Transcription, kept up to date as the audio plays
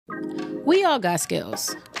We all got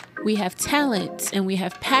skills. We have talents and we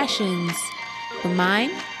have passions. But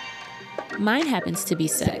mine happens to be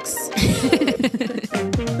sex.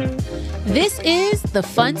 This is the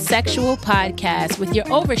Fun Sexual Podcast with your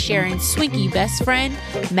oversharing swinky best friend,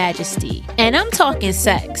 Majesty. And I'm talking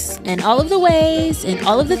sex and all of the ways and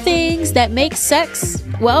all of the things that make sex,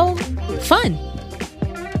 well, fun.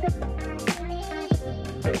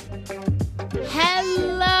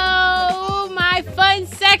 Hello, my fun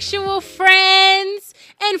sexual friends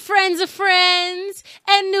and friends of friends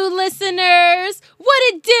and new listeners. What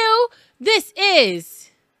it do? This is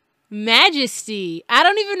Majesty. I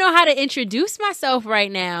don't even know how to introduce myself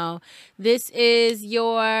right now. This is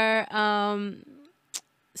your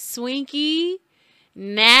swinky,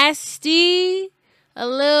 nasty, a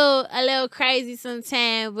little crazy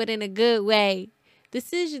sometimes, but in a good way.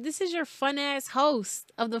 This is your fun ass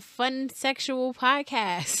host of the Fun Sexual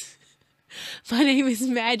Podcast. My name is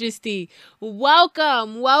Majesty.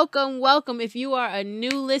 Welcome. If you are a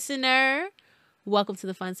new listener, welcome to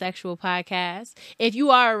the Fun Sexual Podcast. If you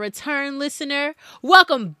are a return listener,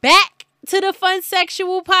 welcome back to the Fun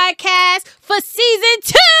Sexual Podcast for season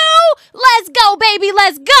 2. Let's go, baby.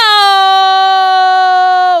 Let's go.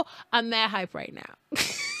 I'm mad hype right now.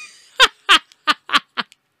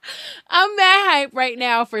 I'm mad hype right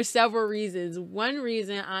now for several reasons. One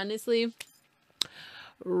reason, honestly,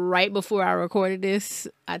 right before I recorded this,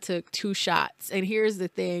 I took 2 shots. And here's the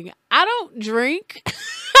thing. I don't drink.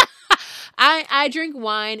 I drink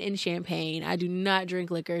wine and champagne. I do not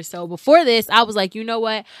drink liquor. So before this, I was like, you know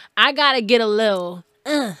what? I got to get a little,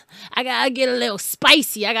 I got to get a little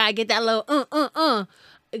spicy. I got to get that little,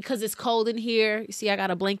 because it's cold in here. You see, I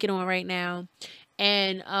got a blanket on right now.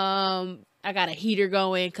 And, I got a heater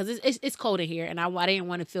going because it's cold in here and I didn't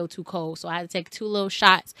want to feel too cold. So I had to take 2 little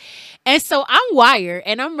shots. And so I'm wired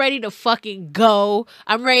and I'm ready to fucking go.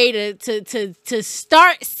 I'm ready to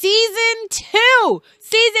start season 2.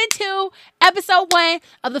 Season 2, episode 1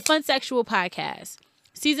 of the Fun Sexual Podcast.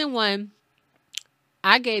 Season 1,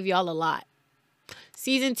 I gave y'all a lot.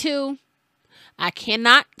 Season 2, I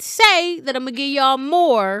cannot say that I'm going to give y'all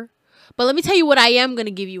more. But let me tell you what I am going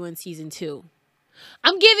to give you in season 2.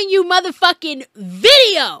 I'm giving you motherfucking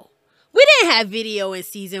video. We didn't have video in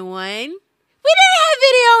season 1.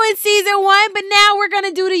 But now we're going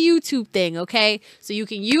to do the YouTube thing, okay? So you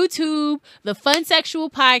can YouTube the Fun Sexual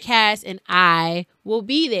Podcast and I will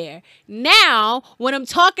be there. Now, when I'm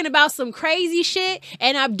talking about some crazy shit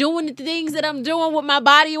and I'm doing the things that I'm doing with my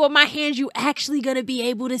body or with my hands, you actually going to be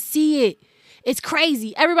able to see it. It's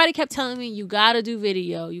crazy. Everybody kept telling me you got to do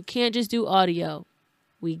video. You can't just do audio.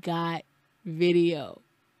 We got video.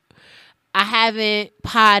 I haven't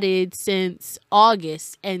potted since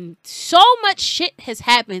August and so much shit has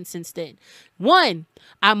happened since then. One,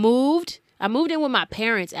 I moved in with my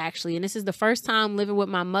parents actually, and this is the first time living with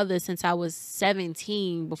my mother since I was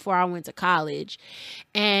 17 before I went to college.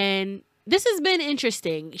 And this has been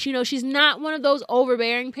interesting. You know, she's not one of those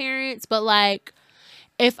overbearing parents, but like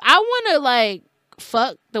if I want to like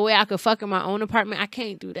fuck the way I could fuck in my own apartment, I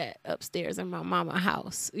can't do that upstairs in my mama's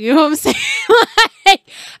house. You know what I'm saying? Like,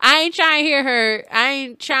 I ain't trying to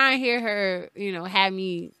hear her, you know, have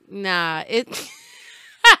me. Nah, it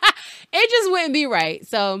just wouldn't be right.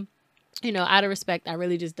 So, you know, out of respect, I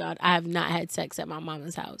really just don't. I have not had sex at my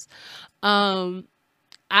mama's house.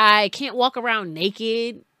 I can't walk around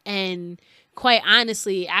naked, and quite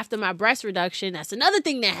honestly, after my breast reduction, that's another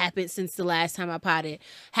thing that happened since the last time I potted.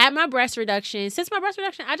 Had my breast reduction. Since my breast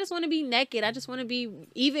reduction, I just want to be naked. I just want to be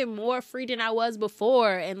even more free than I was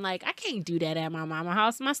before. And like, I can't do that at my mama's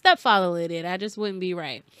house. My stepfather did it. I just wouldn't be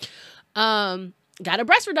right. Got a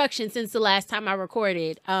breast reduction since the last time I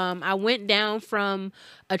recorded. I went down from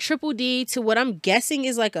a triple D to what I'm guessing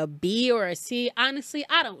is like a B or a C. Honestly,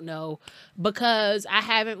 I don't know because I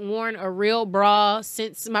haven't worn a real bra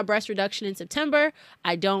since my breast reduction in September.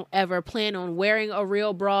 I don't ever plan on wearing a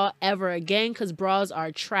real bra ever again because bras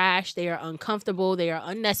are trash. They are uncomfortable. They are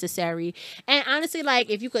unnecessary. And honestly, like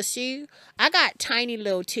if you could see, I got tiny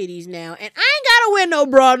little titties now and I ain't gotta wear no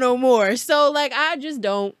bra no more. So like I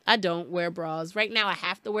don't wear bras. Right now I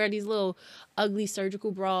have to wear these little ugly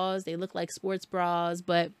surgical bras. They look like sports bras,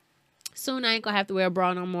 but soon I ain't gonna have to wear a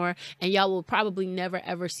bra no more, and y'all will probably never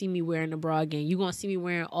ever see me wearing a bra again. You gonna see me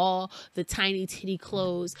wearing all the tiny titty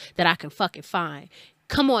clothes that I can fucking find.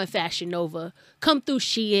 Come on, Fashion Nova. Come through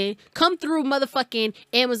Shein. Come through motherfucking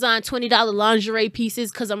Amazon $20 lingerie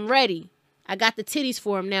pieces, because I'm ready. I got the titties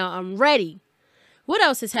for them now. I'm ready. What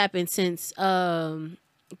else has happened since the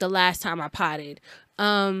last time I potted?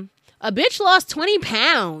 A bitch lost 20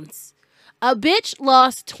 pounds. A bitch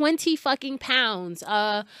lost 20 fucking pounds.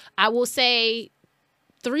 I will say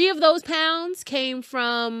 3 of those pounds came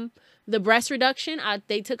from the breast reduction.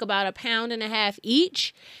 They took about 1.5 pounds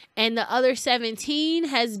each. And the other 17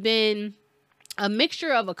 has been a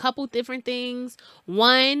mixture of a couple different things.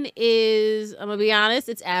 One is, I'm going to be honest,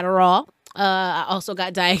 it's Adderall. I also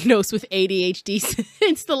got diagnosed with ADHD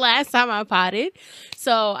since the last time I potted.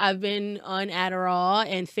 So I've been on Adderall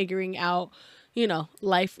and figuring out,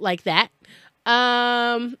 life like that.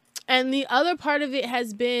 And the other part of it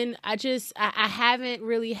has been, I haven't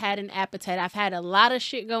really had an appetite. I've had a lot of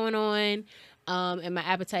shit going on. And my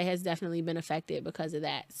appetite has definitely been affected because of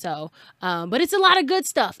that. So, but it's a lot of good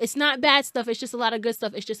stuff. It's not bad stuff. It's just a lot of good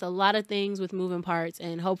stuff. It's just a lot of things with moving parts.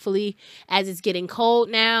 And hopefully, as it's getting cold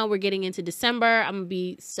now, we're getting into December, I'm going to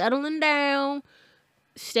be settling down,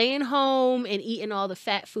 staying home, and eating all the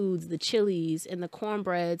fat foods, the chilies and the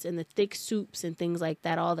cornbreads and the thick soups and things like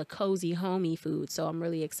that, all the cozy, homey food. So I'm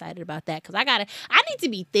really excited about that because I need to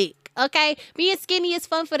be thick, okay? Being skinny is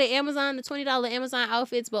fun for the $20 Amazon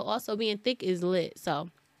outfits, but also being thick is lit. So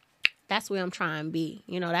that's where I'm trying to be.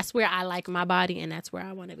 That's where I like my body, and that's where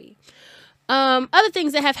I want to be. Other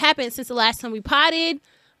things that have happened since the last time we potted.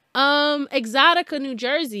 Exotica, New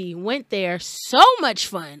Jersey, went there. So much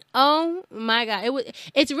fun. Oh my God.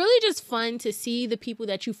 It's really just fun to see the people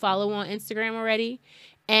that you follow on Instagram already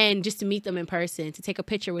and just to meet them in person, to take a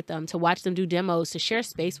picture with them, to watch them do demos, to share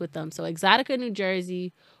space with them. So Exotica, New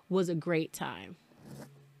Jersey was a great time.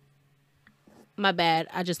 My bad.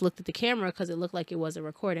 I just looked at the camera because it looked like it wasn't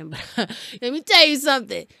recording. But let me tell you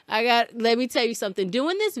something.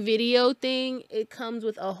 Doing this video thing, it comes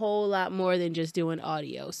with a whole lot more than just doing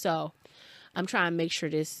audio. So I'm trying to make sure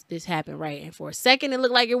this happened right. And for a second, it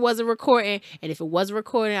looked like it wasn't recording. And if it was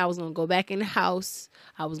recording, I was going to go back in the house.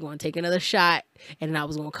 I was going to take another shot. And then I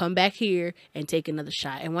was going to come back here and take another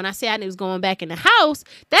shot. And when I say I was going back in the house,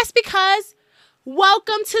 that's because...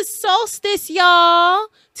 welcome to Solstice, y'all.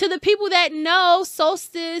 To the people that know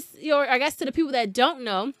Solstice, or I guess to the people that don't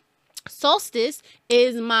know, Solstice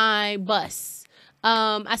is my bus.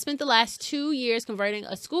 I spent the last 2 years converting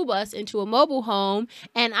a school bus into a mobile home,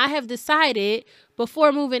 and I have decided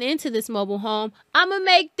before moving into this mobile home, I'm going to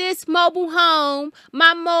make this mobile home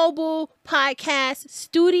my mobile podcast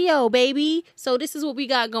studio, baby. So this is what we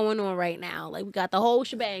got going on right now. Like, we got the whole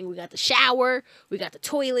shebang. We got the shower, we got the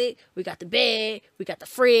toilet, we got the bed, we got the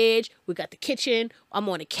fridge, we got the kitchen. I'm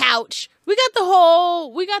on the couch. We got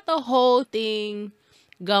the whole thing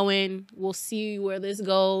going. We'll see where this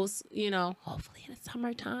goes, hopefully in the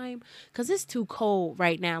summertime, because it's too cold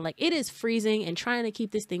right now. Like, it is freezing, and trying to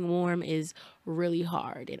keep this thing warm is really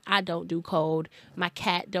hard. And I don't do cold. My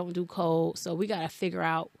cat don't do cold. So we got to figure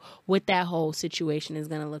out what that whole situation is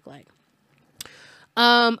going to look like.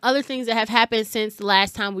 Other things that have happened since the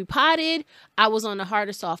last time we potted, I was on the Hard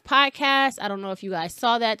or Soft podcast. I don't know if you guys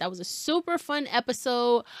saw that. That was a super fun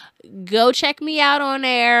episode. Go check me out on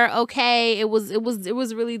there. Okay. It was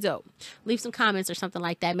really dope. Leave some comments or something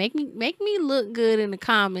like that. Make me look good in the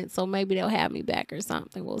comments. So maybe they'll have me back or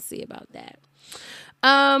something. We'll see about that.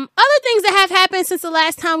 Other things that have happened since the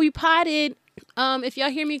last time we potted, if y'all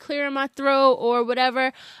hear me clearing my throat or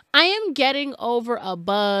whatever, I am getting over a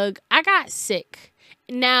bug. I got sick.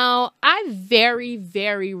 Now, I very,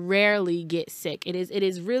 very rarely get sick. It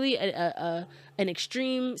is really an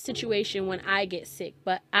extreme situation when I get sick,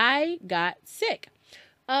 but I got sick.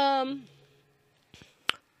 I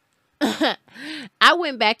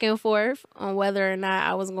went back and forth on whether or not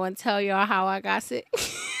I was going to tell y'all how I got sick.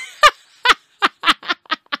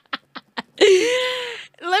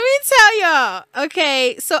 Let me tell y'all.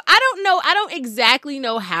 Okay, so I don't exactly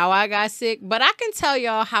know how I got sick, but I can tell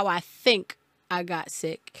y'all how I think I got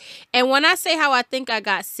sick. And when I say how I think I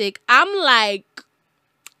got sick, I'm like,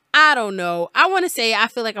 I don't know. I want to say I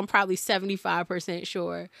feel like I'm probably 75%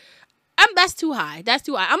 sure. That's too high. That's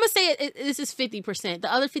too high. I'm going to say this is 50%. The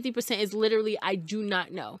other 50% is literally I do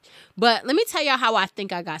not know. But let me tell y'all how I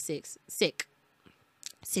think I got sick.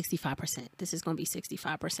 65%. This is going to be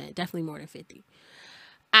 65%. Definitely more than 50.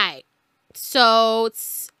 All right. So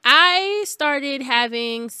I started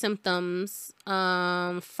having symptoms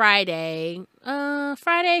Friday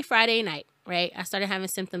night, right? I started having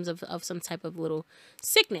symptoms of some type of little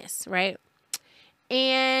sickness, right?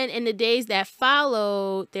 And in the days that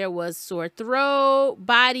followed, there was sore throat,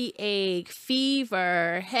 body ache,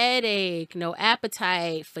 fever, headache, no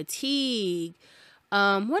appetite, fatigue.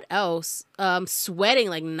 What else? Sweating,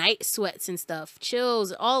 like night sweats and stuff,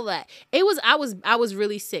 chills, all that. I was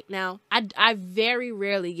really sick. Now, I very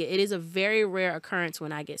rarely it is a very rare occurrence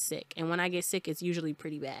when I get sick. And when I get sick, it's usually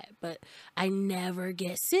pretty bad, but I never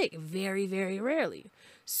get sick, very, very rarely.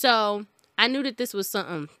 So I knew that this was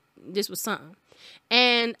something.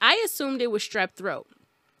 And I assumed it was strep throat.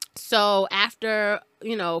 So after,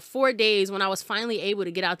 4 days, when I was finally able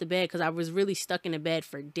to get out the bed, because I was really stuck in the bed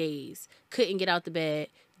for days, couldn't get out the bed,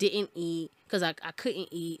 didn't eat because I couldn't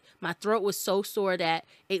eat. My throat was so sore that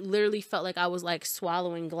it literally felt like I was like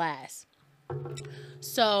swallowing glass.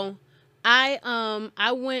 So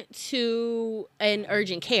I went to an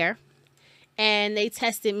urgent care and they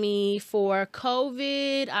tested me for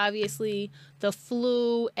COVID, obviously the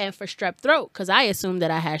flu, and for strep throat because I assumed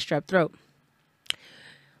that I had strep throat.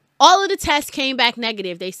 All of the tests came back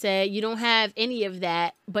negative. They said you don't have any of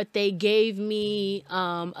that, but they gave me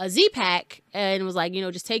a Z-Pack and was like,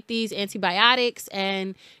 just take these antibiotics,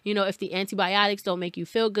 and if the antibiotics don't make you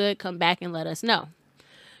feel good, come back and let us know.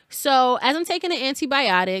 So as I'm taking the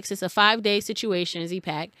antibiotics, it's a 5-day situation,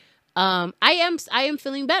 Z-Pack. I am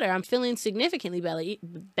feeling better. I'm feeling significantly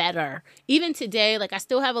better. Even today, like I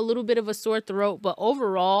still have a little bit of a sore throat, but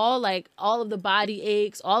overall, like all of the body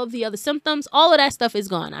aches, all of the other symptoms, all of that stuff is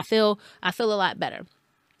gone. I feel a lot better.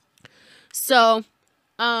 So,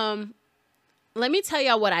 let me tell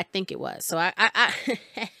y'all what I think it was. So I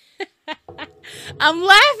I'm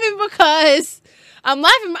laughing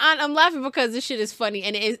because this shit is funny,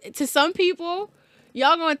 and it is, to some people,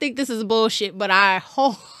 y'all gonna think this is bullshit, but I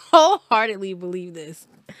wholeheartedly believe this.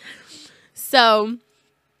 So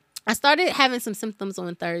I started having some symptoms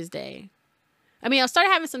on Thursday. I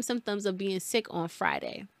started having some symptoms of being sick on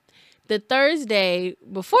Friday. The Thursday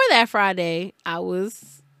before that Friday, I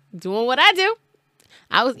was doing what I do.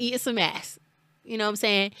 I was eating some ass. You know what I'm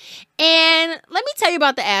saying? And let me tell you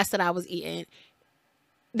about the ass that I was eating.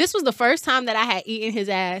 This was the first time that I had eaten his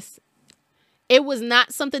ass. It was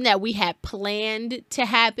not something that we had planned to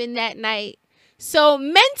happen that night. So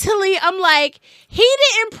mentally, I'm like, he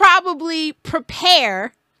didn't probably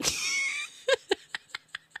prepare. He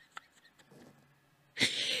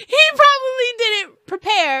probably didn't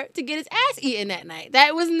prepare to get his ass eaten that night.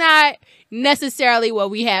 That was not necessarily what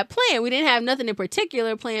we had planned. We didn't have nothing in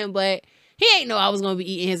particular planned, but he ain't know I was going to be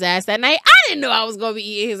eating his ass that night. I didn't know I was going to be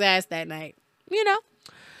eating his ass that night.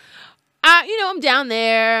 I'm down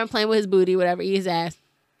there, I'm playing with his booty, whatever, eat his ass.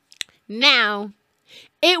 Now,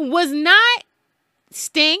 it was not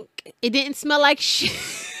stink. It didn't smell like shit.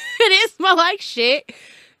 It didn't smell like shit.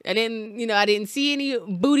 I didn't see any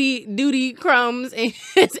booty duty crumbs in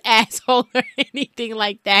his asshole or anything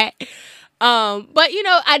like that. But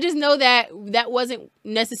I just know that wasn't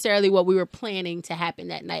necessarily what we were planning to happen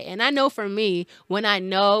that night. And I know for me, when I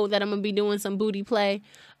know that I'm going to be doing some booty play,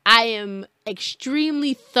 I am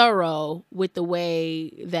extremely thorough with the way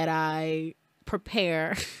that I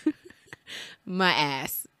prepare my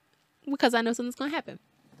ass because I know something's going to happen.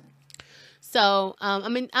 So,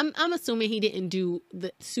 I'm assuming he didn't do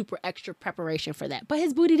the super extra preparation for that, but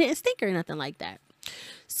his booty didn't stink or nothing like that.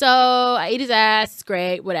 So I ate his ass. It's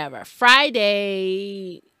great, whatever.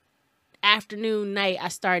 Friday afternoon, night, I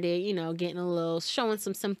started, getting showing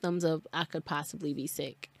some symptoms of I could possibly be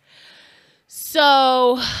sick.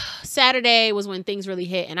 So Saturday was when things really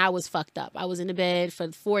hit and I was fucked up. I was in the bed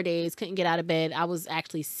for 4 days, couldn't get out of bed. I was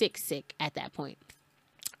actually sick at that point.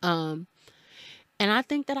 And I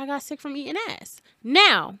think that I got sick from eating ass.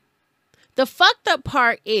 Now, the fucked up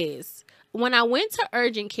part is when I went to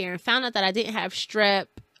urgent care and found out that I didn't have strep,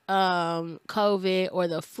 COVID, or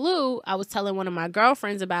the flu, I was telling one of my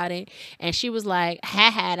girlfriends about it, and she was like,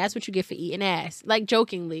 ha, that's what you get for eating ass, like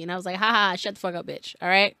jokingly. And I was like, ha, shut the fuck up, bitch. All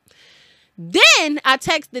right. Then I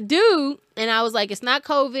text the dude and I was like, it's not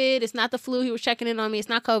COVID. It's not the flu. He was checking in on me. It's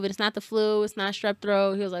not COVID. It's not the flu. It's not strep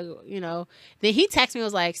throat. He was like, Then he texted me,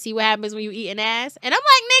 was like, see what happens when you eat an ass? And I'm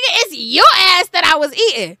like, nigga, it's your ass that I was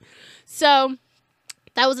eating. So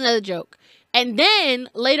that was another joke. And then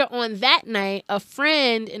later on that night, a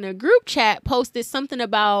friend in a group chat posted something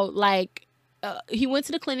about he went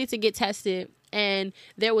to the clinic to get tested. And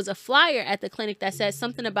there was a flyer at the clinic that said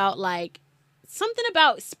something about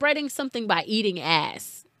spreading something by eating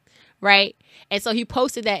ass, right? And so he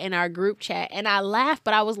posted that in our group chat, and I laughed,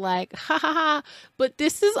 but I was like, ha ha ha, but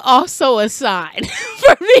this is also a sign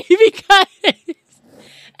for me because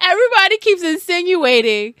everybody keeps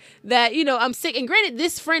insinuating that, I'm sick. And granted,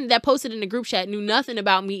 this friend that posted in the group chat knew nothing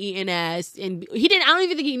about me eating ass, and I don't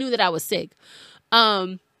even think he knew that I was sick.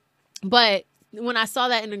 But when I saw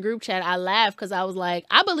that in the group chat, I laughed because I was like,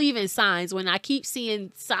 I believe in signs. When I keep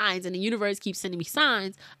seeing signs and the universe keeps sending me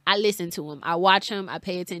signs, I listen to them. I watch them. I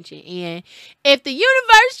pay attention. And if the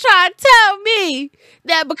universe try to tell me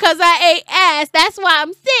that because I ate ass, that's why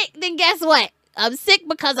I'm sick, then guess what? I'm sick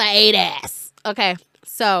because I ate ass. Okay.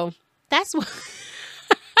 So that's why,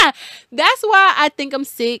 that's why I think I'm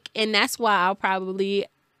sick. And that's why I'll probably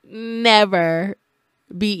never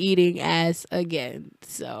be eating ass again.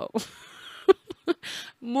 So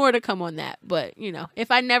More to come on that. But, you know,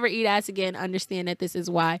 if I never eat ass again, understand that this is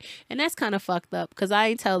why. And that's kind of fucked up because I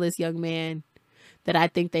ain't tell this young man that I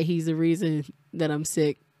think that he's the reason that I'm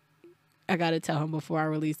sick. I got to tell him before I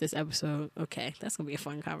release this episode. Okay, that's going to be a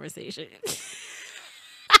fun conversation.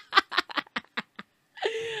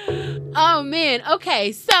 Oh, man.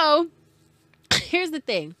 Okay, so here's the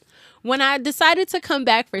thing. When I decided to come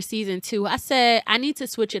back for season 2, I said I need to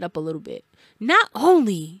switch it up a little bit. Not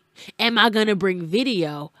only am I going to bring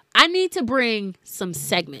video, I need to bring some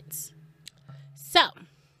segments. So,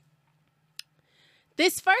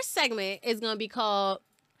 this first segment is going to be called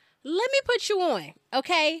Let Me Put You On,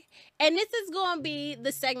 okay? And this is going to be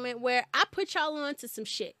the segment where I put y'all on to some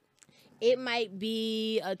shit. It might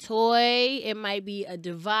be a toy. It might be a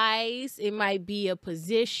device. It might be a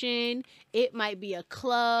position. It might be a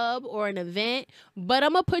club or an event. But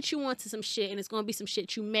I'm going to put you on to some shit, and it's going to be some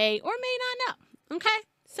shit you may or may not know. Okay?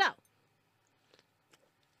 So,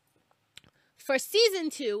 for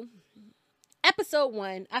season 2, episode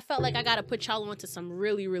 1, I felt like I got to put y'all on to some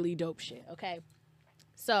really, really dope shit. Okay?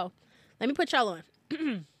 So, let me put y'all on.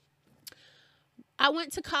 I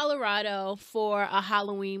went to Colorado for a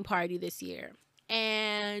Halloween party this year.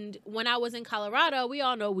 And when I was in Colorado, we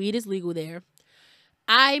all know weed is legal there.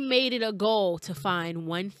 I made it a goal to find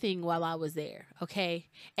one thing while I was there, okay?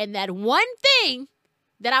 And that one thing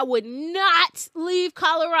that I would not leave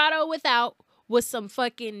Colorado without was some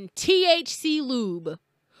fucking THC lube.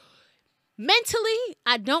 Mentally,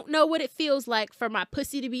 I don't know what it feels like for my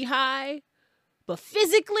pussy to be high, but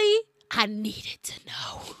physically, I needed to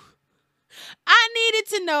know. I needed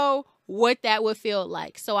to know what that would feel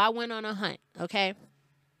like. So I went on a hunt, okay?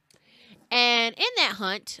 And in that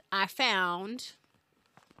hunt, I found,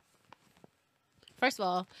 first of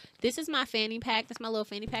all, this is my fanny pack. That's my little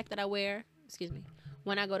fanny pack that I wear,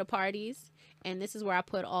 when I go to parties. And this is where I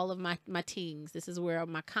put all of my tings. This is where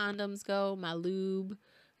my condoms go, my lube,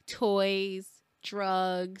 toys,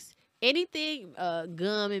 drugs, anything,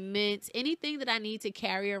 gum and mints, anything that I need to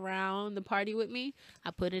carry around the party with me, I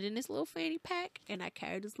put it in this little fanny pack, and I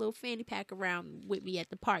carry this little fanny pack around with me at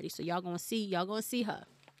the party. So y'all gonna see her.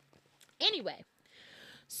 Anyway,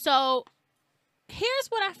 so here's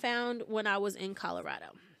what I found when I was in Colorado.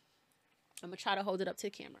 I'm gonna try to hold it up to the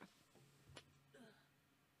camera.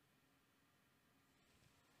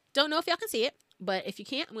 Don't know if y'all can see it, but if you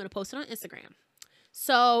can't, I'm gonna post it on Instagram.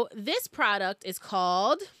 So this product is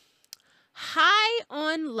called High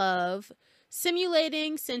on Love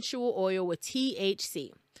Simulating Sensual Oil with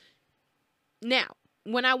THC. Now,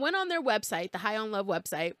 when I went on their website, the High on Love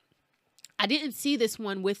website, I didn't see this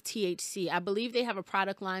one with THC. I believe they have a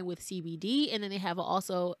product line with CBD, and then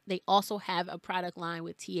they also have a product line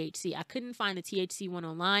with THC. I couldn't find a THC one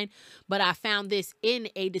online, but I found this in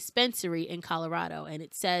a dispensary in Colorado, and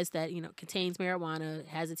it says that, you know, contains marijuana,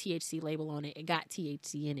 has a THC label on it. It got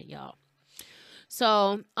THC in it, y'all.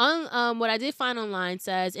 So, what I did find online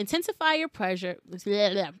says, intensify your pleasure.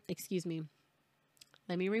 Excuse me.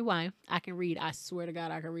 Let me rewind. I can read. I swear to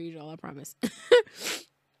God, I can read, y'all. I promise.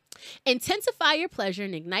 Intensify your pleasure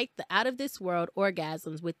and ignite the out-of-this-world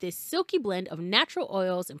orgasms with this silky blend of natural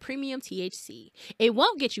oils and premium THC. It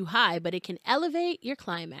won't get you high, but it can elevate your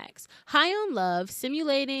climax. High on Love,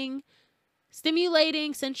 stimulating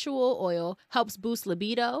sensual oil helps boost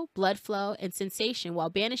libido, blood flow, and sensation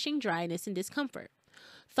while banishing dryness and discomfort.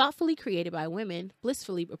 Thoughtfully created by women,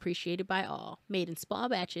 blissfully appreciated by all, made in small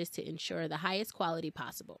batches to ensure the highest quality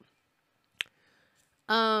possible.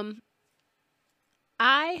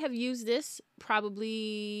 I have used this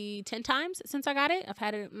probably 10 times since I got it. I've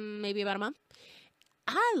had it maybe about a month.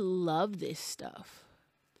 I love this stuff.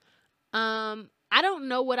 I don't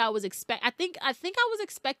know what I was expecting. I think I was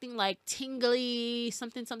expecting like tingly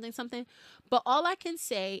something. But all I can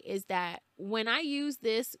say is that when I use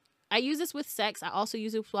this with sex. I also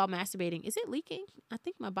use it while masturbating. Is it leaking? I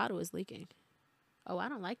think my bottle is leaking. Oh, I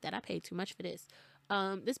don't like that. I paid too much for this.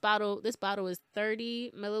 This bottle is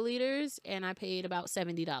 30 milliliters, and I paid about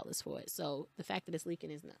 $70 for it. So the fact that it's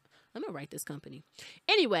leaking is not. I'm gonna write this company.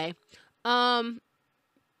 Anyway, I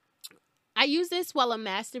use this while I'm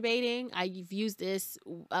masturbating. I've used this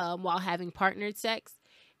while having partnered sex.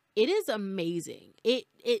 It is amazing.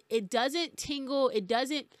 It doesn't tingle.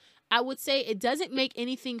 I would say it doesn't make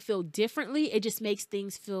anything feel differently. It just makes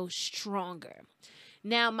things feel stronger.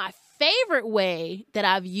 Now, my favorite way that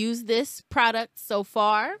I've used this product so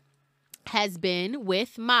far has been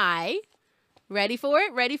with my, ready for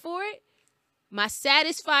it? My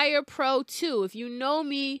Satisfyer Pro 2. If you know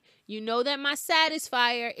me, you know that my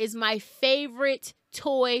Satisfyer is my favorite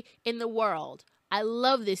toy in the world. I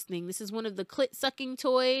love this thing. This is one of the clit sucking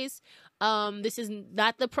toys. This is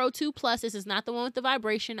not the Pro 2 Plus. This is not the one with the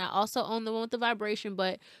vibration. I also own the one with the vibration,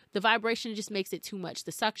 but the vibration just makes it too much.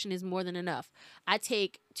 The suction is more than enough. I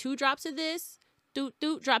take 2 drops of this,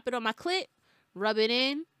 drop it on my clit, rub it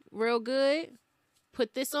in real good,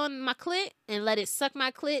 put this on my clit, and let it suck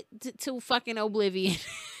my clit to fucking oblivion.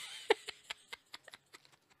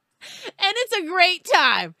 And it's a great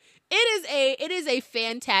time. It is a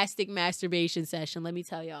fantastic masturbation session, let me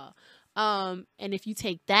tell y'all. And if you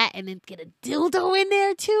take that and then get a dildo in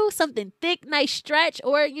there too, something thick, nice stretch,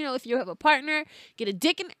 or, you know, if you have a partner, get a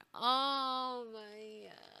dick in there. Oh my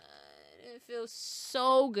God. It feels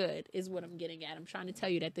so good is what I'm getting at. I'm trying to tell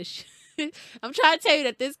you that I'm trying to tell you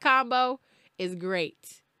that this combo is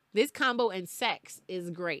great. This combo and sex is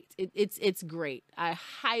great. It's great. I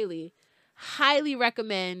highly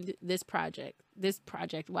recommend this project. This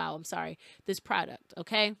product,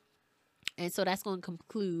 okay? And so that's going to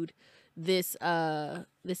conclude this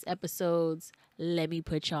episode's Let Me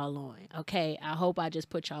Put Y'all On. Okay, I hope I just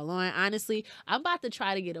put y'all on. Honestly, I'm about to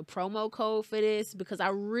try to get a promo code for this because I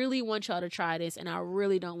really want y'all to try this, and I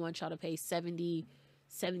really don't want y'all to pay $72.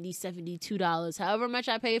 However much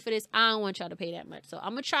I pay for this, I don't want y'all to pay that much. So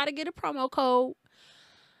I'm going to try to get a promo code,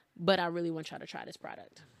 but I really want y'all to try this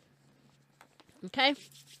product. Okay?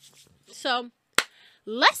 So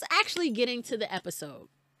let's actually get into the episode.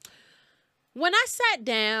 When I sat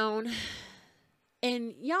down,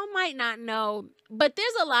 and y'all might not know, but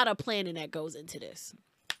there's a lot of planning that goes into this.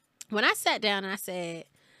 When I sat down and I said,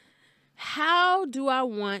 how do I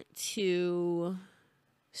want to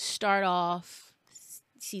start off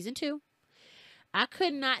season 2? I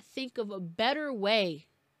could not think of a better way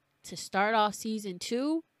to start off season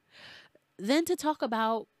 2 than to talk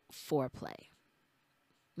about foreplay.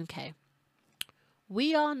 Okay.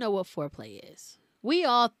 We all know what foreplay is. We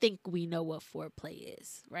all think we know what foreplay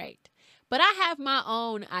is, right? But I have my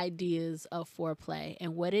own ideas of foreplay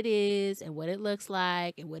and what it is and what it looks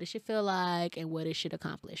like and what it should feel like and what it should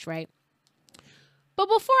accomplish, right? But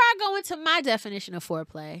before I go into my definition of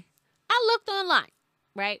foreplay, I looked online,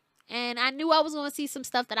 right? And I knew I was going to see some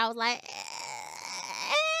stuff that I was like,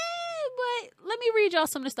 but let me read y'all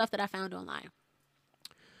some of the stuff that I found online.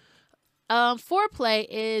 Foreplay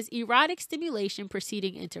is erotic stimulation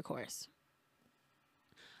preceding intercourse.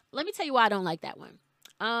 Let me tell you why I don't like that one.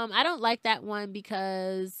 I don't like that one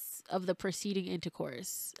because of the preceding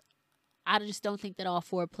intercourse. I just don't think that all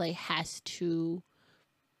foreplay has to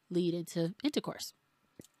lead into intercourse.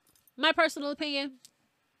 My personal opinion.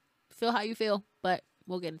 Feel how you feel, but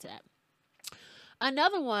we'll get into that.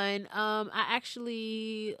 Another one, I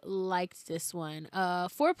actually liked this one.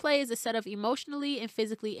 Foreplay is a set of emotionally and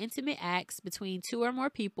physically intimate acts between 2 or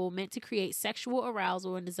more people meant to create sexual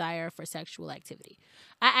arousal and desire for sexual activity.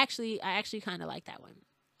 I actually kind of like that one.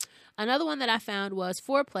 Another one that I found was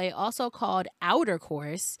foreplay, also called outer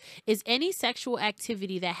course, is any sexual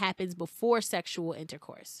activity that happens before sexual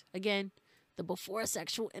intercourse. Again, the before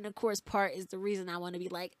sexual intercourse part is the reason I want to be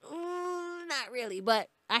like, not really, but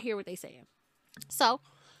I hear what they're saying. So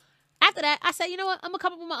after that, I said, you know what? I'm going to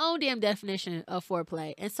come up with my own damn definition of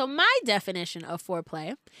foreplay. And so my definition of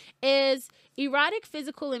foreplay is erotic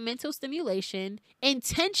physical and mental stimulation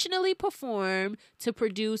intentionally performed to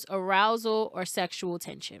produce arousal or sexual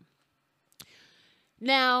tension.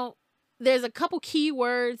 Now, there's a couple key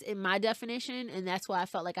words in my definition, and that's why I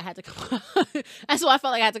felt like I had to come up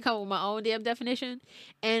with my own damn definition.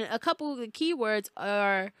 And a couple of the key words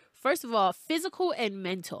are, first of all, physical and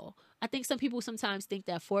mental. I think some people sometimes think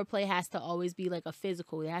that foreplay has to always be like a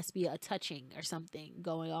physical. There has to be a touching or something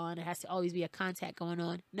going on. It has to always be a contact going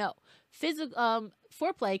on. No.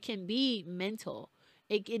 Foreplay can be mental.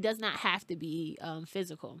 It does not have to be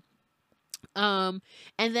physical. And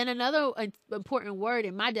then another important word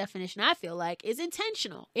in my definition, I feel like, is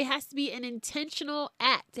intentional. It has to be an intentional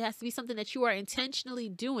act. It has to be something that you are intentionally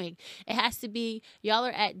doing. It has to be, y'all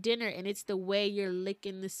are at dinner and it's the way you're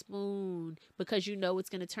licking the spoon because you know it's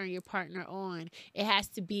going to turn your partner on. It has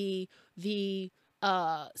to be the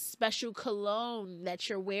special cologne that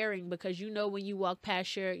you're wearing because you know when you walk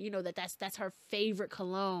past her, you know that's her favorite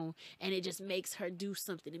cologne and it just makes her do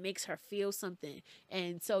something. It makes her feel something.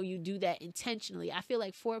 And so you do that intentionally. I feel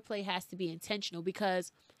like foreplay has to be intentional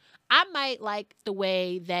because I might like the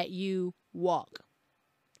way that you walk,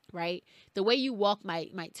 right? The way you walk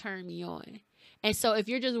might turn me on. And so if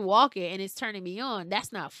you're just walking and it's turning me on,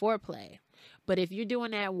 that's not foreplay. But if you're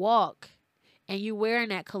doing that walk and you wearing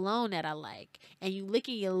that cologne that I like, and you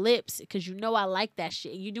licking your lips because you know I like that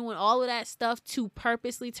shit, and you doing all of that stuff to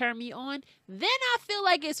purposely turn me on, then I feel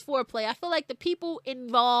like it's foreplay. I feel like the people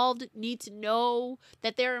involved need to know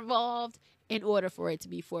that they're involved, in order for it to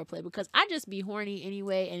be foreplay, because I just be horny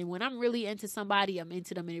anyway. And when I'm really into somebody, I'm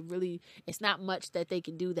into them. And it's not much that they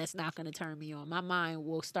can do that's not going to turn me on. My mind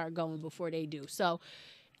will start going before they do. So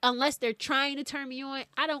unless they're trying to turn me on,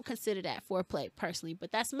 I don't consider that foreplay personally.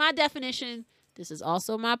 But that's my definition. This is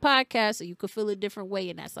also my podcast, so you could feel a different way,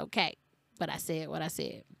 and that's okay. But I said what I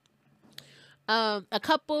said. A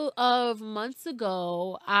couple of months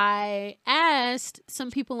ago, I asked some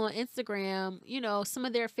people on Instagram, some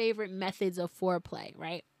of their favorite methods of foreplay,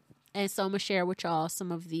 right? And so I'm going to share with y'all some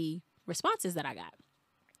of the responses that I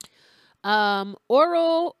got.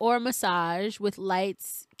 Oral or massage with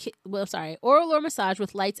lights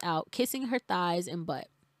out, kissing her thighs and butt.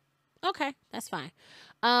 Okay, that's fine.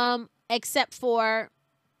 Except for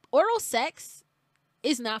oral sex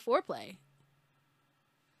is not foreplay.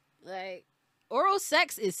 Like, oral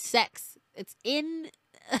sex is sex. It's in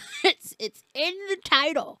it's in the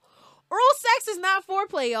title. Oral sex is not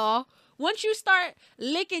foreplay, y'all. Once you start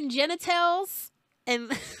licking genitals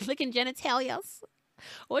and licking genitalias,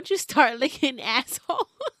 once you start licking assholes,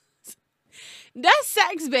 that's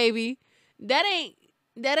sex, baby. That ain't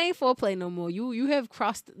foreplay no more. You have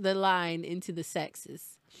crossed the line into the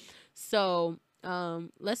sexes. So,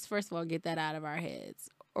 let's first of all get that out of our heads.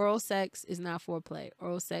 Oral sex is not foreplay.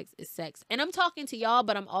 Oral sex is sex. And I'm talking to y'all,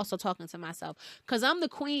 but I'm also talking to myself, because I'm the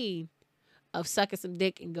queen of sucking some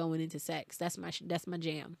dick and going into sex. That's my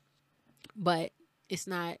jam. But it's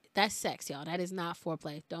not, that's sex, y'all. That is not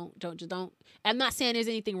foreplay. Don't. I'm not saying there's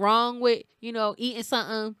anything wrong with, eating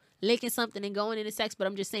something, licking something and going into sex, but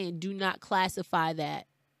I'm just saying do not classify that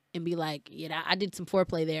and be like, yeah, I did some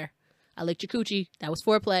foreplay there. I licked your coochie. That was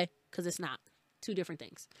foreplay, because it's not. Two different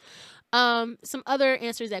things. Some other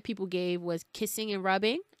answers that people gave was kissing and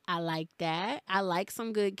rubbing. I like that. I like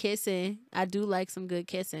some good kissing. I do like some good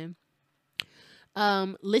kissing.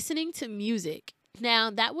 Listening to music. Now,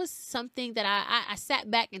 that was something that I sat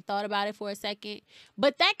back and thought about it for a second.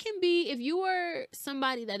 But that can be, if you are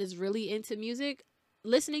somebody that is really into music,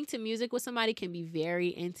 listening to music with somebody can be very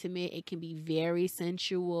intimate. It can be very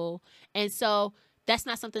sensual. And so that's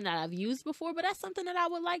not something that I've used before, but that's something that I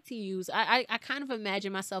would like to use. I kind of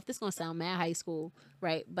imagine myself, this is going to sound mad high school,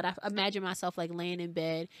 right? But I imagine myself like laying in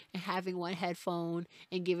bed and having one headphone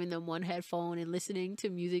and giving them one headphone and listening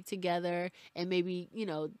to music together and maybe,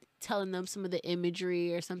 telling them some of the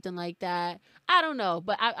imagery or something like that. I don't know,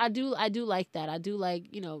 but I do like that. I do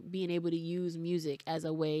like, being able to use music as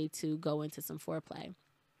a way to go into some foreplay.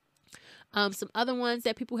 Some other ones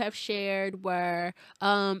that people have shared were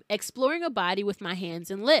exploring a body with my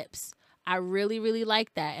hands and lips. I really, really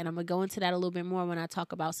like that. And I'm going to go into that a little bit more when I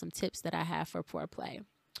talk about some tips that I have for foreplay.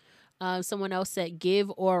 Someone else said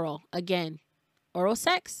give oral. Again, oral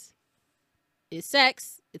sex is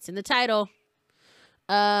sex. It's in the title.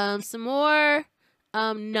 Some more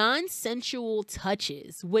non-sensual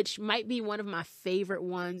touches, which might be one of my favorite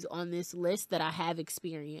ones on this list that I have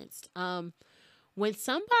experienced. When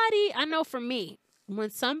somebody, I know for me, when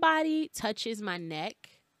somebody touches my neck,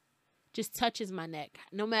 just touches my neck,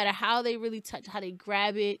 no matter how they really touch, how they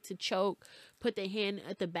grab it to choke, put their hand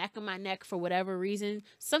at the back of my neck for whatever reason,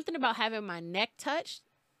 something about having my neck touched,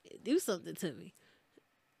 it do something to me.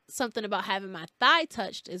 Something about having my thigh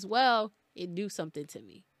touched as well, it do something to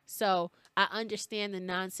me. So I understand the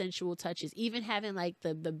non-sensual touches. Even having like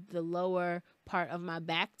the lower part of my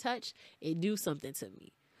back touch, it do something to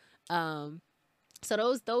me. So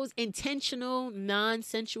those intentional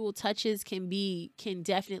non-sensual touches can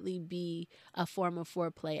definitely be a form of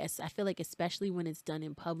foreplay. I feel like especially when it's done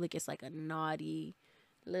in public, it's like a naughty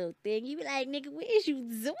little thing. You be like, nigga, what is you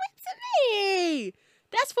doing to me?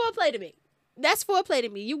 That's foreplay to me. That's foreplay to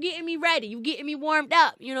me. You getting me ready. You getting me warmed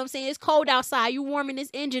up. You know what I'm saying? It's cold outside. You warming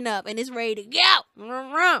this engine up and it's ready to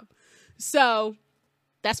go. So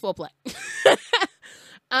that's foreplay.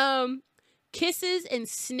 Kisses and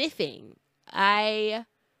sniffing. I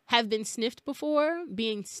have been sniffed before.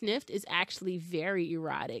 Being sniffed is actually very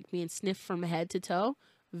erotic. Being sniffed from head to toe,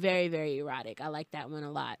 very, very erotic. I like that one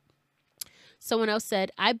a lot. Someone else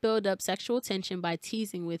said, I build up sexual tension by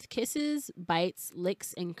teasing with kisses, bites,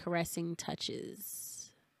 licks, and caressing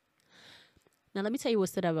touches. Now, let me tell you what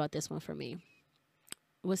stood out about this one for me.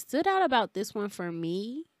 What stood out about this one for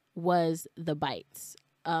me was the bites.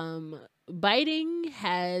 Biting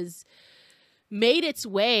has made its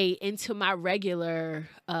way into my regular,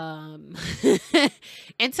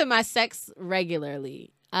 into my sex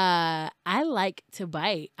regularly. I like to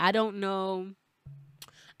bite. I don't know.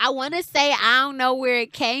 I want to say I don't know where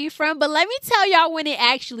it came from, but let me tell y'all when it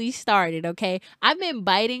actually started, okay? I've been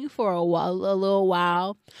biting for a little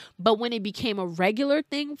while, but when it became a regular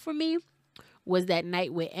thing for me was that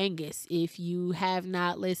night with Angus. If you have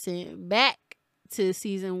not listened back to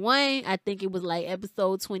season 1, I think it was like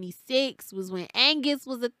episode 26 was when Angus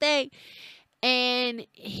was a thing. And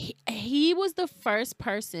he was the first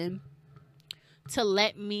person to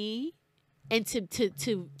let me and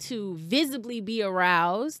to visibly be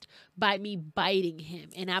aroused by me biting him.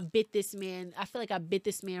 And I bit this man. I feel like I bit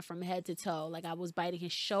this man from head to toe. Like I was biting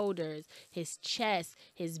his shoulders, his chest,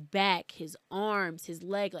 his back, his arms, his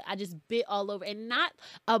leg. Like I just bit all over. And not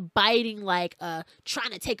a biting like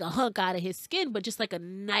trying to take a hunk out of his skin, but just like a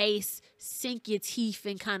nice sink your teeth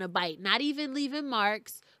and kind of bite. Not even leaving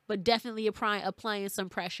marks, but definitely applying some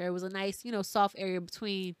pressure. It was a nice, soft area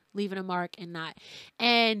between leaving a mark and not.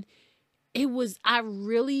 And I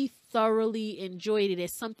really thoroughly enjoyed it.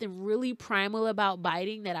 It's something really primal about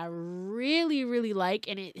biting that I really, really like.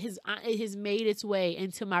 And it has made its way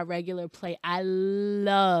into my regular play. I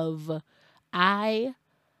love biting.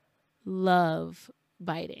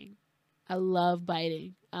 I love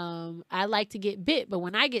biting. I like to get bit, but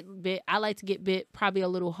when I get bit, I like to get bit probably a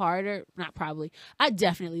little harder. Not probably. I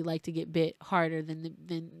definitely like to get bit harder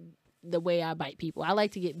than the way I bite people. I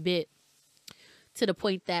like to get bit to the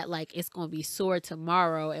point that like it's gonna be sore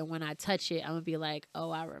tomorrow, and when I touch it, I'm gonna be like,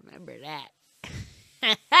 oh, I remember that.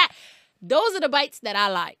 Those are the bites that I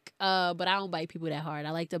like. But I don't bite people that hard.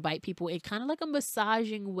 I like to bite people in kind of like a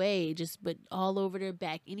massaging way, but all over their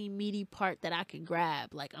back, any meaty part that I can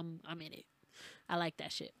grab. Like I'm in it. I like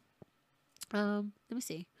that shit. Let me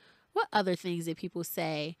see. What other things did people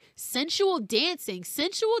say? Sensual dancing.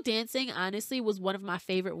 Sensual dancing, honestly, was one of my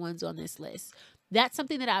favorite ones on this list. That's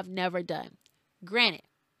something that I've never done. Granted,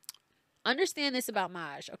 understand this about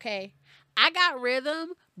Maj, okay? I got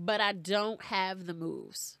rhythm, but I don't have the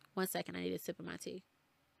moves. 1 second, I need a sip of my tea.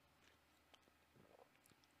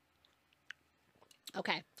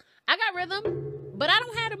 Okay. I got rhythm, but I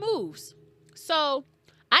don't have the moves. So,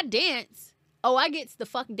 I dance. Oh, I gets the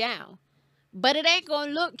fuck down. But it ain't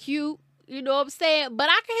gonna look cute. You know what I'm saying? But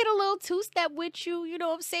I can hit a little two-step with you. You know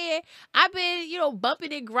what I'm saying? I've been,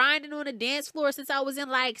 bumping and grinding on the dance floor since I was in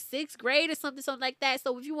like 6th grade or something like that.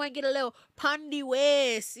 So if you want to get a little Pondy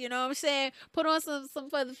West, you know what I'm saying? Put on some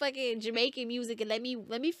fucking Jamaican music and let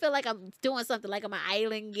me feel like I'm doing something like I'm an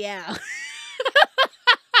island gal.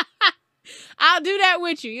 I'll do that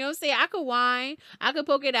with you. You know what I'm saying? I could whine. I could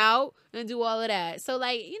poke it out and do all of that. So,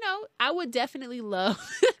 like, I would definitely love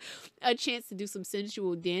a chance to do some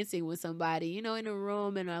sensual dancing with somebody, in a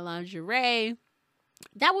room in a lingerie.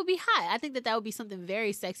 That would be hot. I think that would be something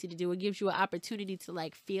very sexy to do. It gives you an opportunity to,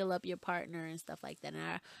 like, feel up your partner and stuff like that.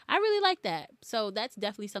 And I really like that. So, that's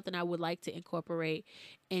definitely something I would like to incorporate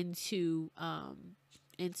into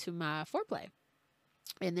my foreplay.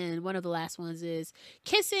 And then one of the last ones is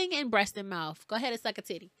kissing and breast and mouth. Go ahead and suck a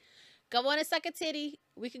titty. Go on and suck a titty.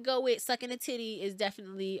 We could go with sucking a titty is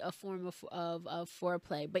definitely a form of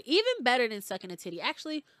foreplay. But even better than sucking a titty.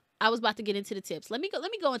 Actually, I was about to get into the tips. Let me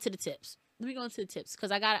go into the tips.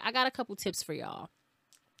 Because I got a couple tips for y'all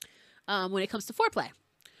when it comes to foreplay.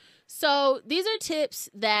 So these are tips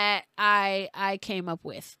that I came up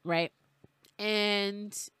with, right?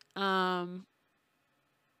 And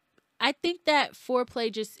I think that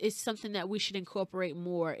foreplay just is something that we should incorporate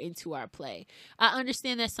more into our play. I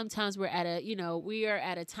understand that sometimes we are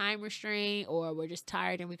at a time restraint or we're just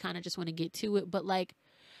tired and we kind of just want to get to it. But like,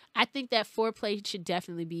 I think that foreplay should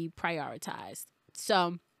definitely be prioritized.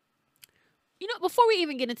 So, before we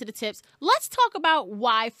even get into the tips, let's talk about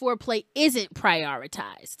why foreplay isn't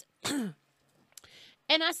prioritized. And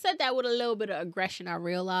I said that with a little bit of aggression, I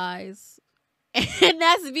realize. And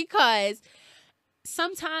that's because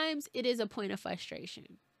sometimes it is a point of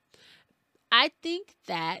frustration. I think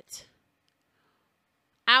that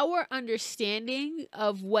our understanding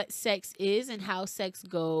of what sex is and how sex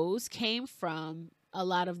goes came from a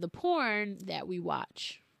lot of the porn that we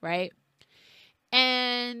watch, right?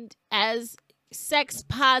 And as sex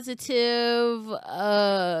positive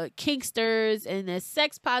kinksters and as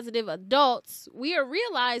sex positive adults, we are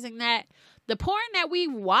realizing that the porn that we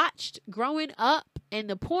watched growing up and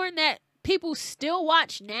the porn that people still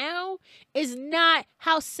watch now is not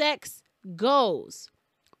how sex goes.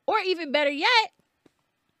 Or even better yet,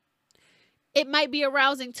 it might be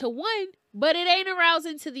arousing to one, but it ain't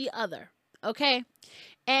arousing to the other. Okay?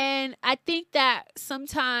 And I think that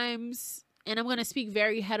sometimes, and I'm going to speak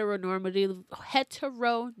very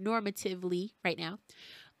heteronormatively right now.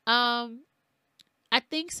 I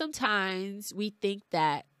think sometimes we think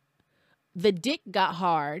that the dick got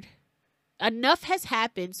hard. Enough has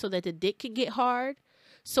happened so that the dick can get hard.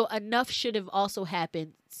 So enough should have also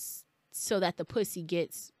happened so that the pussy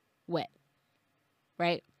gets wet.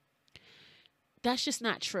 Right? That's just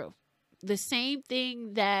not true. the same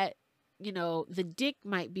thing that, the dick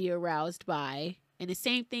might be aroused by, and the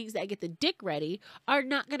same things that get the dick ready are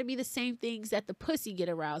not going to be the same things that the pussy get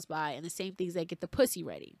aroused by, and the same things that get the pussy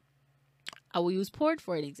ready. I will use porn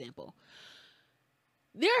for an example.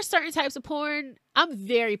 There are certain types of porn. I'm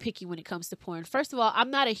very picky when it comes to porn. First of all,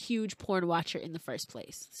 I'm not a huge porn watcher in the first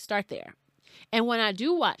place. Start there. And when I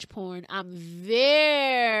do watch porn, I'm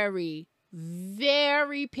very,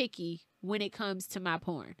 very picky when it comes to my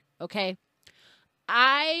porn. Okay?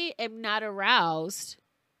 I am not aroused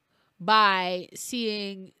by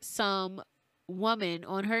seeing some woman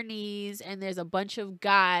on her knees and there's a bunch of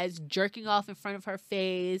guys jerking off in front of her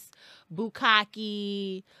face,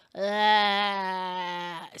 bukkake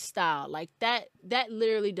style. Like that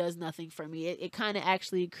literally does nothing for me. It kind of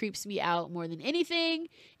actually creeps me out more than anything.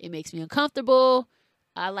 It makes me uncomfortable.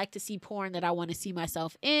 I like to see porn that I want to see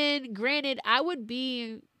myself in. Granted, I would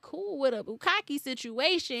be cool with a bukkake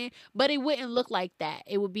situation, but it wouldn't look like that.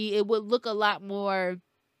 It would look a lot more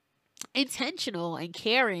intentional and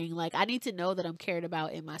caring. Like, I need to know that I'm cared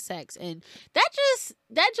about in my sex, and that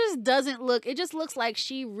just doesn't look, it just looks like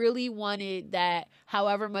she really wanted that.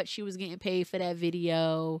 However much she was getting paid for that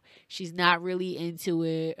video, she's not really into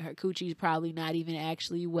it. Her coochie's probably not even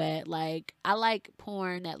actually wet. Like, I like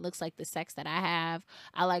porn that looks like the sex that I have.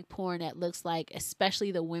 I like porn that looks like,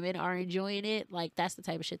 especially the women are enjoying it. Like, that's the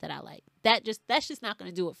type of shit that I like. That's just not going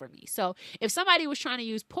to do it for me. So if somebody was trying to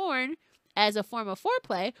use porn as a form of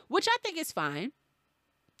foreplay, which I think is fine,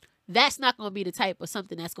 that's not going to be the type of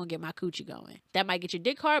something that's going to get my coochie going. That might get your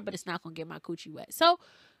dick hard, but it's not going to get my coochie wet. So,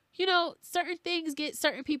 certain things get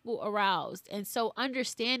certain people aroused. And so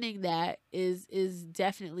understanding that is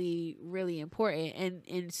definitely really important.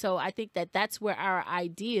 And so I think that that's where our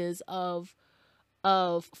ideas of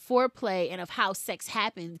foreplay and of how sex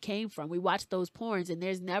happens came from. We watch those porns and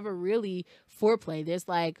there's never really foreplay. There's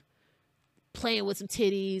like playing with some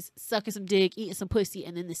titties, sucking some dick, eating some pussy,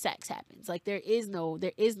 and then the sex happens. Like, there is no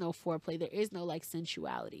foreplay. There is no like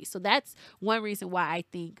sensuality. So that's one reason why I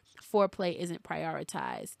think foreplay isn't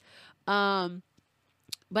prioritized.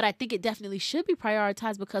 But I think it definitely should be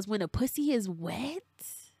prioritized, because when a pussy is wet,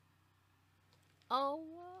 oh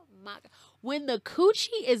my God. When the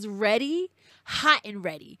coochie is ready, hot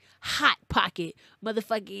pocket,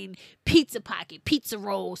 motherfucking pizza pocket, pizza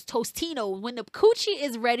rolls, Tostinos. When the coochie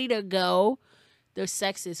is ready to go, the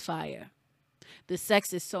sex is fire. The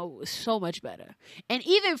sex is so much better. And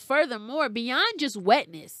even furthermore, beyond just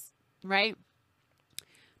wetness, right?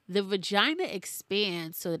 The vagina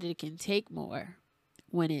expands so that it can take more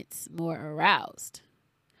when it's more aroused.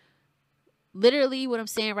 Literally, what I'm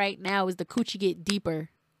saying right now is the coochie get deeper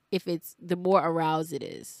if it's the more aroused it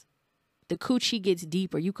is. The coochie gets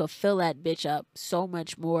deeper. You could fill that bitch up so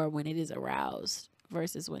much more when it is aroused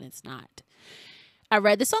versus when it's not. I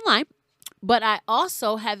read this online, but I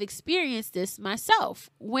also have experienced this myself.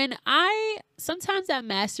 Sometimes I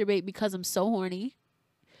masturbate because I'm so horny.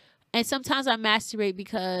 And sometimes I masturbate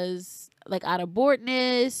because like out of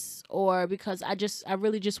boredness, or because I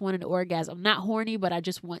really just want an orgasm. I'm not horny, but I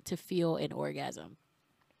just want to feel an orgasm.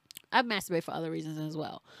 I masturbate for other reasons as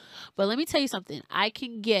well. But let me tell you something. I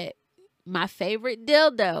can get my favorite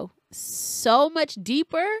dildo so much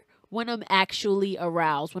deeper when I'm actually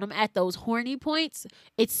aroused. When I'm at those horny points,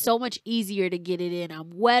 it's so much easier to get it in.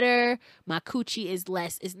 I'm wetter. My coochie is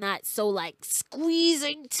not so like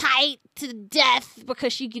squeezing tight to death,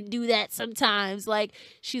 because she can do that sometimes. Like,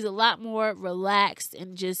 she's a lot more relaxed,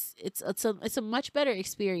 and just it's a much better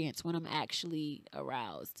experience when I'm actually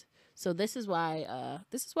aroused. So this is why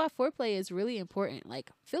foreplay is really important. Like,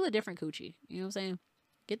 feel a different coochie. You know what I'm saying?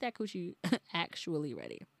 Get that coochie actually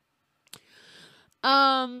ready.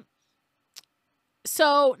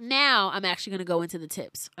 So now I'm actually going to go into the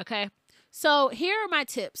tips. Okay. So here are my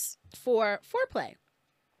tips for foreplay.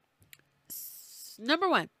 Number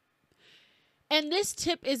 1. And this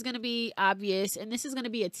tip is going to be obvious, and this is going to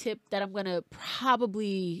be a tip that I'm going to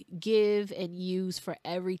probably give and use for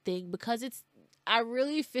everything, because I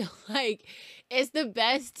really feel like it's the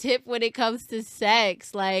best tip when it comes to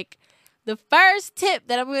sex. Like, the first tip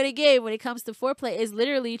that I'm going to give when it comes to foreplay is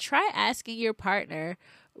literally try asking your partner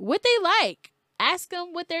what they like. Ask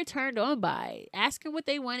them what they're turned on by. Ask them what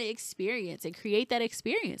they want to experience, and create that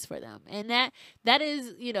experience for them. And that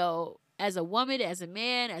is, as a woman, as a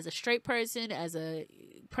man, as a straight person, as a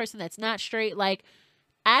person that's not straight, like,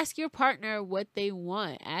 ask your partner what they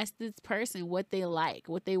want. Ask this person what they like,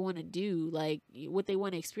 what they want to do, like what they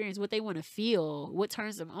want to experience, what they want to feel, what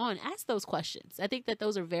turns them on. Ask those questions. I think that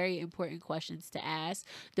those are very important questions to ask.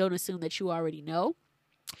 Don't assume that you already know.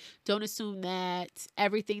 Don't assume that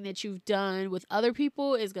everything that you've done with other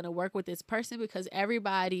people is going to work with this person, because every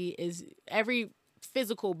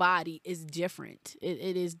physical body is different.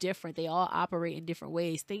 It is different. They all operate in different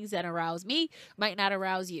ways. Things that arouse me might not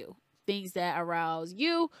arouse you. Things that arouse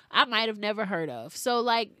you, I might have never heard of. So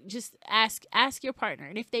like, just ask your partner.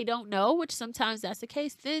 And if they don't know, which sometimes that's the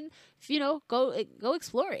case, then, go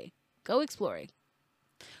explore it. Go explore it.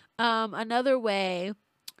 Another way,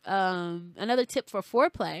 another tip for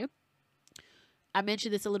foreplay, I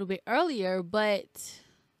mentioned this a little bit earlier, but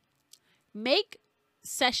make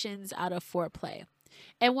sessions out of foreplay.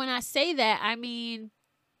 And when I say that, I mean,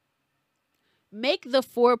 make the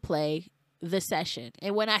foreplay the session.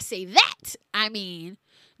 And when I say that, I mean,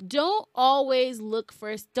 don't always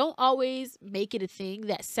make it a thing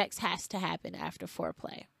that sex has to happen after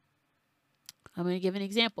foreplay. I'm going to give an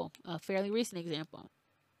example, a fairly recent example.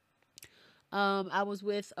 I was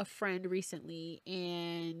with a friend recently,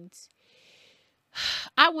 and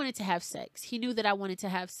I wanted to have sex. He knew that I wanted to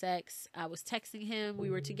have sex. I was texting him. We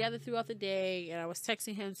were together throughout the day, and I was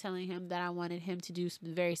texting him, telling him that I wanted him to do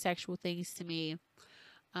some very sexual things to me.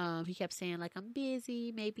 He kept saying, like, I'm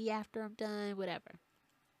busy, maybe after I'm done, whatever.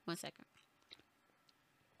 1 second.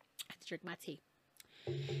 I have to drink my tea.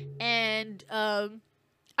 And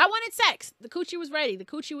I wanted sex. The coochie was ready. The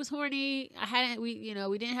coochie was horny.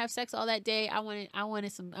 We didn't have sex all that day. I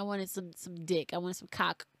wanted some dick. I wanted some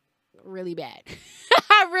cock really bad.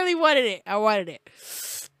 I really wanted it. I wanted it.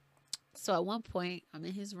 So at one point, I'm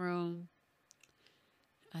in his room.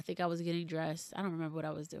 I think I was getting dressed. I don't remember what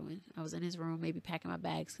I was doing. I was in his room, maybe packing my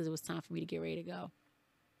bags, because it was time for me to get ready to go.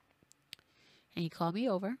 And he called me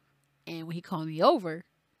over. And when he called me over,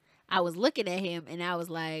 I was looking at him, and I was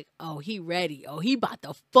like, oh, he ready. Oh, he about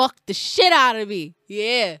to fuck the shit out of me.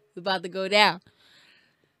 Yeah, it's about to go down.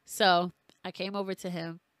 So I came over to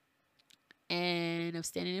him, and I'm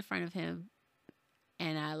standing in front of him,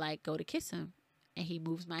 and I like go to kiss him, and he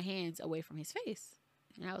moves my hands away from his face.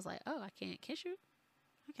 And I was like, oh, I can't kiss you?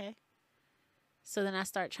 Okay. So then I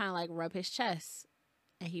start trying to like rub his chest,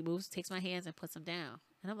 and he takes my hands and puts them down.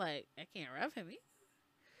 And I'm like, I can't rub him either.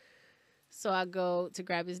 So I go to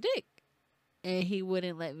grab his dick, and he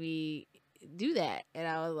wouldn't let me do that. And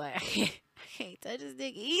I was like, I can't touch his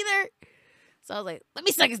dick either. So I was like, let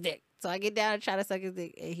me suck his dick. So I get down and try to suck his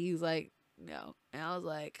dick, and he's like, no. And I was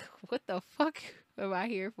like, what the fuck am I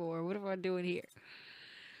here for? What am I doing here?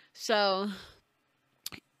 So,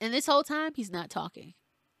 and this whole time, he's not talking.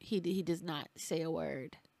 He does not say a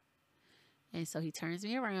word. And so he turns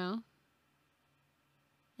me around.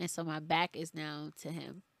 And so my back is now to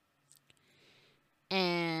him.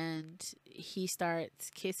 And he starts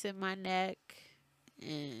kissing my neck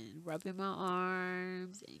and rubbing my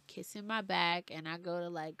arms and kissing my back. And I go to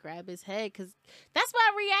like grab his head, because that's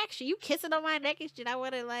my reaction. You kissing on my neck and shit. I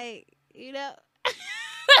want to like,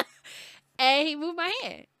 And he moved my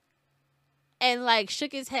hand. And like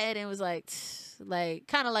shook his head and was like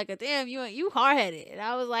kind of like a damn, you hard headed. And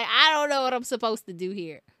I was like, I don't know what I'm supposed to do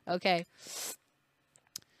here. Okay.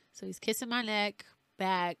 So he's kissing my neck,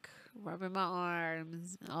 back, rubbing my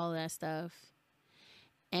arms, all that stuff.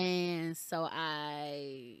 And so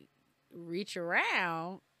I reach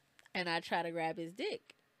around and I try to grab his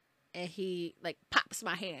dick, and he like pops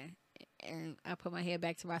my hand. And I put my hand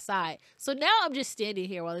back to my side. So now I'm just standing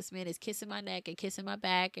here while this man is kissing my neck and kissing my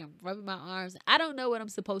back and rubbing my arms. I don't know what I'm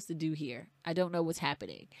supposed to do here. I don't know what's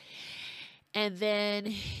happening. And then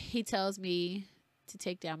he tells me to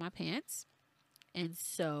take down my pants. And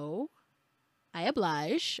so I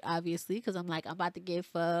oblige, obviously, because I'm like, I'm about to get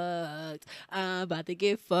fucked. I'm about to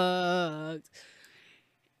get fucked.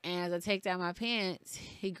 And as I take down my pants,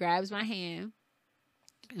 he grabs my hand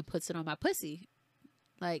and puts it on my pussy,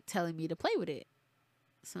 like telling me to play with it.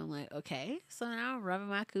 So I'm like, okay. So now I'm rubbing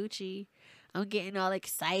my coochie. I'm getting all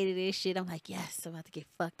excited and shit. I'm like, yes, I'm about to get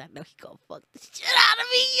fucked. I know he gonna fuck the shit out of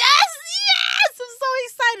me. Yes, yes.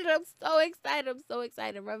 I'm so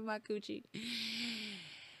excited. I'm rubbing my coochie.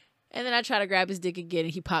 And then I try to grab his dick again,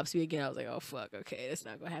 and he pops me again. I was like, oh, fuck, okay, that's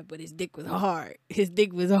not gonna happen. But his dick was hard.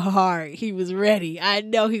 He was ready. I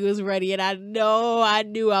know he was ready, and I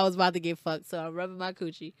knew I was about to get fucked. So I'm rubbing my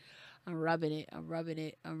coochie. I'm rubbing it. I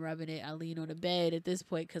lean on the bed at this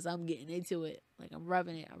point because I'm getting into it. Like, I'm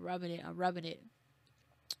rubbing it.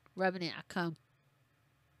 I come.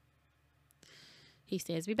 He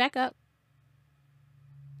stands me back up.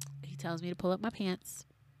 He tells me to pull up my pants.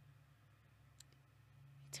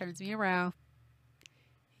 He turns me around.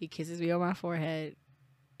 He kisses me on my forehead.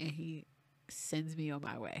 And he sends me on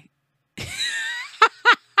my way.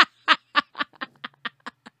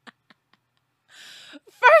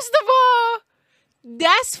 First of all,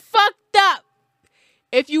 that's fucked up.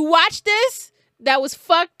 If you watch this, that was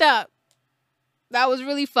fucked up. That was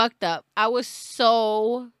really fucked up. I was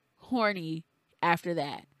so horny after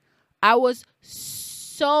that. I was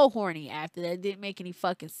so horny after that. It didn't make any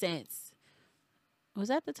fucking sense. Was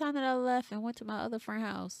that the time that I left and went to my other friend's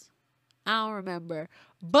house? I don't remember.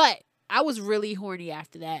 But I was really horny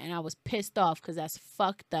after that, and I was pissed off because that's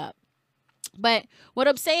fucked up. But what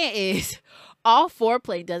I'm saying is, all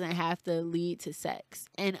foreplay doesn't have to lead to sex.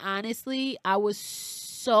 And honestly, I was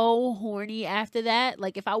so horny after that.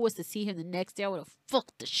 Like, if I was to see him the next day, I would have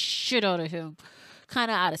fucked the shit out of him.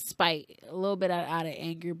 Kind of out of spite. A little bit out of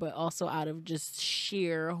anger, but also out of just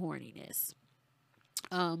sheer horniness.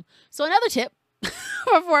 So another tip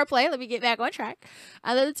for foreplay, let me get back on track.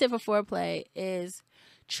 Another tip for foreplay is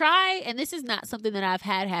try, and this is not something that I've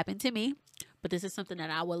had happen to me, but this is something that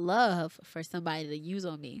I would love for somebody to use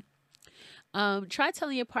on me. Try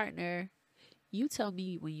telling your partner, you tell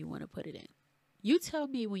me when you want to put it in. You tell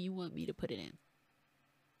me when you want me to put it in.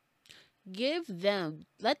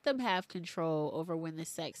 Let them have control over when the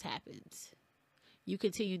sex happens. You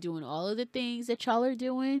continue doing all of the things that y'all are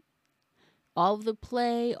doing. All of the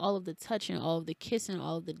play, all of the touching, all of the kissing,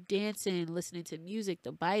 all of the dancing, listening to music,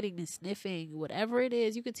 the biting and sniffing, whatever it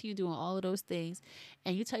is, you continue doing all of those things.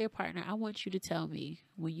 And you tell your partner, I want you to tell me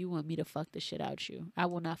when you want me to fuck the shit out you. I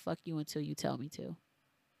will not fuck you until you tell me to.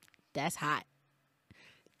 That's hot.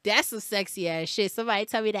 That's some sexy ass shit. Somebody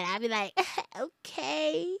tell me that, I'd be like,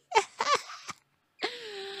 okay.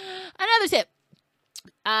 Another tip.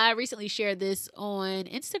 I recently shared this on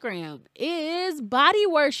Instagram, is body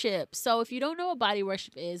worship. So if you don't know what body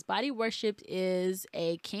worship is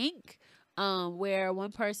a kink where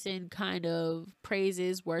one person kind of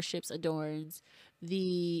praises, worships, adorns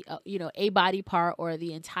the, a body part or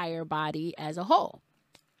the entire body as a whole.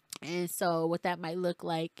 And so what that might look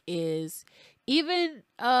like is even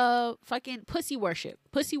fucking pussy worship.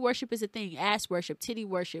 Pussy worship is a thing. Ass worship, titty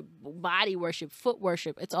worship, body worship, foot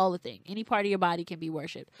worship. It's all a thing. Any part of your body can be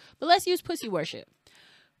worshipped. But let's use pussy worship.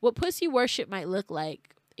 What pussy worship might look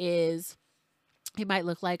like is it might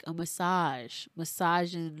look like a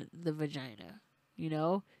massaging the vagina,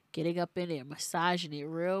 getting up in there, massaging it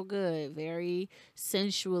real good, very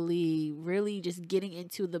sensually, really just getting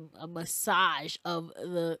into a massage of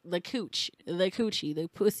the coochie, the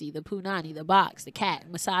pussy, the punani, the box, the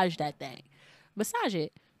cat. Massage that thing. Massage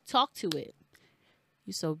it. Talk to it.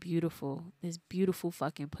 You're so beautiful. This beautiful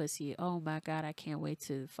fucking pussy. Oh my God, I can't wait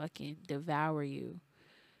to fucking devour you.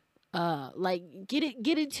 Get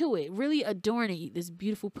into it. Really adorn it. This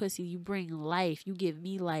beautiful pussy. You bring life. You give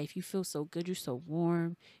me life. You feel so good. You're so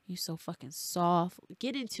warm. You're so fucking soft.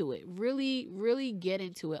 Get into it. Really, really get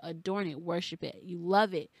into it. Adorn it. Worship it. You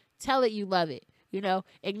love it. Tell it you love it.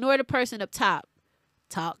 Ignore the person up top.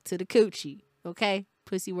 Talk to the coochie. Okay?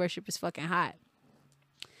 Pussy worship is fucking hot.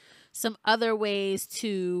 Some other ways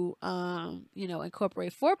to,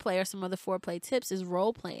 incorporate foreplay or some other foreplay tips is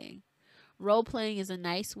role playing. Role playing is a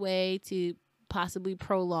nice way to possibly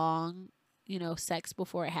prolong, sex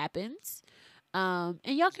before it happens. And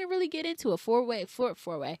y'all can really get into it. Foreplay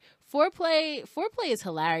is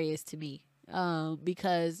hilarious to me.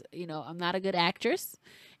 Because, I'm not a good actress.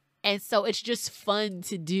 And so it's just fun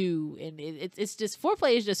to do. And it's just,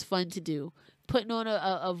 foreplay is just fun to do. Putting on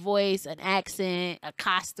a voice, an accent, a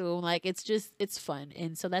costume, it's fun.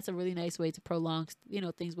 And so that's a really nice way to prolong,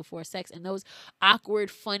 things before sex. And those awkward,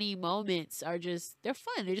 funny moments they're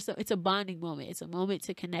fun. It's a bonding moment. It's a moment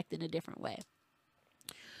to connect in a different way.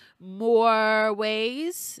 More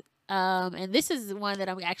ways, and this is one that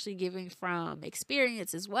I'm actually giving from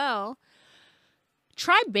experience as well.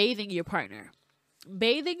 Try bathing your partner.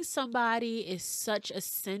 Bathing somebody is such a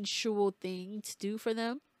sensual thing to do for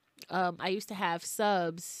them. I used to have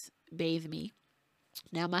subs bathe me.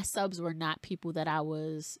 Now, my subs were not people that I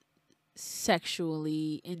was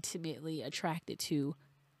sexually, intimately attracted to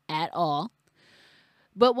at all.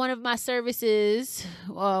 But one of the services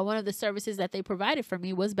that they provided for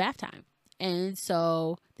me was bath time. And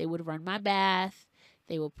so they would run my bath.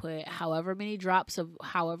 They would put however many drops of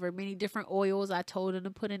however many different oils I told them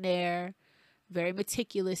to put in there, very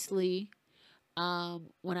meticulously.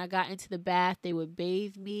 When I got into the bath, they would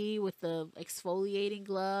bathe me with the exfoliating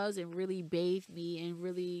gloves and really bathe me and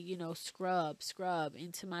really, scrub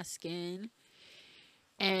into my skin.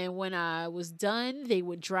 And when I was done, they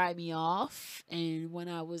would dry me off. And when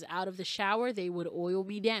I was out of the shower, they would oil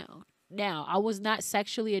me down. Now, I was not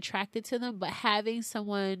sexually attracted to them, but having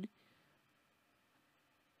someone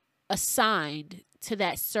assigned to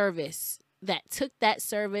that service that took that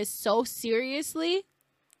service so seriously,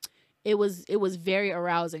 it was very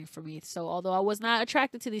arousing for me. So although I was not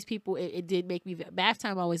attracted to these people, it did make me, bath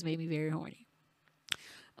time always made me very horny.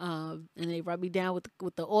 And they rub me down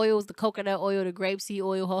with the oils, the coconut oil, the grapeseed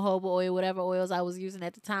oil, jojoba oil, whatever oils I was using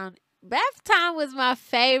at the time. Bath time was my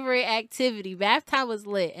favorite activity. Bath time was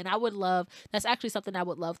lit, and that's actually something I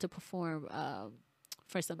would love to perform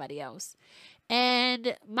for somebody else.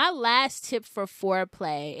 And my last tip for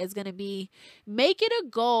foreplay is going to be, make it a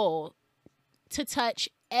goal to touch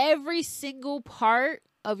every single part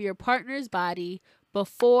of your partner's body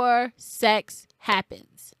before sex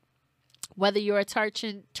happens. Whether you are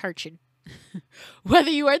whether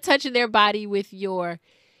you are touching their body with your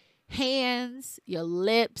hands, your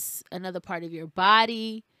lips, another part of your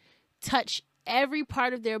body, touch every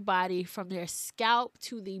part of their body from their scalp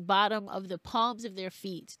to the bottom of the palms of their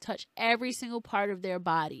feet. Touch every single part of their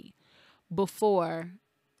body before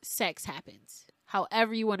sex happens.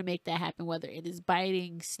 However you want to make that happen, whether it is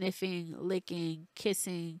biting, sniffing, licking,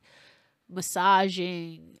 kissing,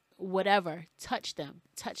 massaging, whatever, touch them.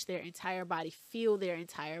 Touch their entire body. Feel their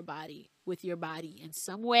entire body with your body in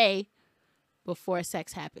some way before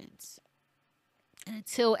sex happens. And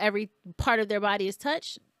until every part of their body is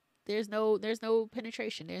touched, there's no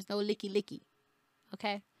penetration. There's no licky.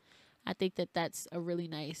 Okay? I think that's a really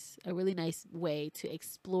nice way to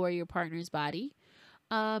explore your partner's body,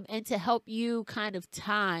 and to help you kind of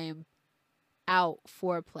time out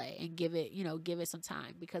foreplay and give it some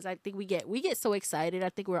time, because I think we get so excited. I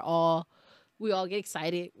think we all get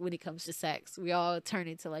excited when it comes to sex. We all turn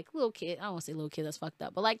into like little kids. I don't want to say little kids, that's fucked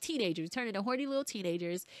up, but like teenagers. We turn into horny little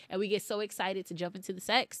teenagers, and we get so excited to jump into the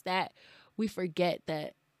sex that we forget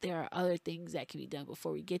that there are other things that can be done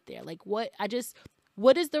before we get there. Like what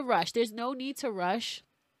is the rush? There's no need to rush.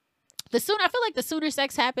 I feel like the sooner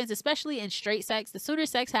sex happens, especially in straight sex, the sooner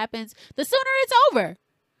sex happens, the sooner it's over.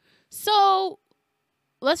 So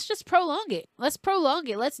let's just prolong it. Let's prolong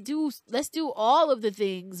it. Let's do all of the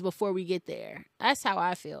things before we get there. That's how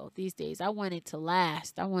I feel these days. I want it to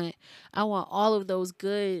last. I want all of those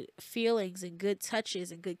good feelings and good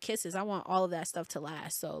touches and good kisses. I want all of that stuff to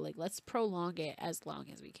last. So like, let's prolong it as long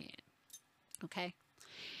as we can. Okay.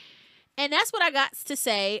 And that's what I got to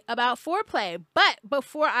say about foreplay. But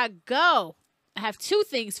before I go, I have two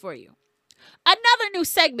things for you. Another new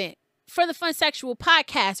segment for the Fun Sexual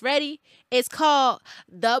Podcast. Ready? It's called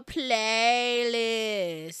The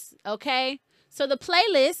Playlist. Okay? So the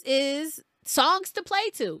playlist is songs to play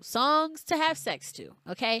to, songs to have sex to.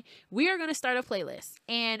 Okay? We are going to start a playlist.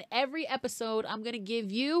 And every episode, I'm going to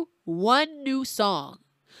give you one new song.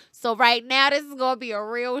 So right now, this is going to be a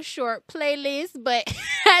real short playlist, but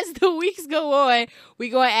as the weeks go on, we're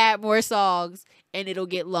going to add more songs and it'll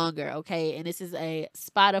get longer, okay? And this is a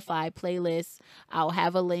Spotify playlist. I'll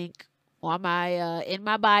have a link on my in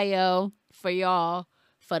my bio for y'all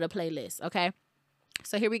for the playlist, okay?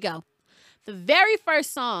 So here we go. The very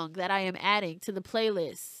first song that I am adding to the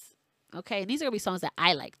playlist, okay? And these are going to be songs that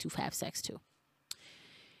I like to have sex to.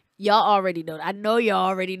 Y'all already know. I know y'all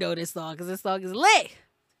already know this song because this song is lit.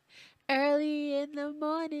 Early in the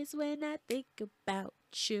mornings when I think about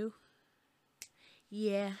you.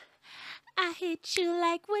 Yeah. I hit you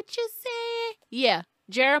like what you said. Yeah.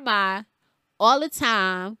 Jeremiah. All the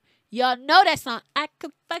time. Y'all know that song. I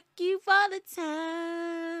could fuck you all the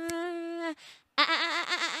time.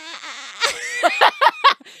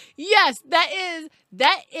 Yes, that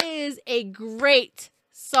is a great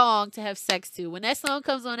song to have sex to. When that song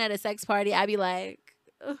comes on at a sex party, I be like,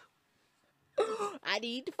 I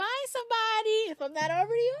need to find somebody. If I'm not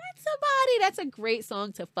already on somebody, that's a great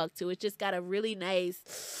song to fuck to. It just got a really nice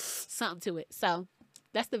something to it. So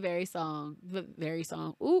that's the very song.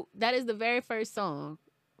 Ooh, that is the very first song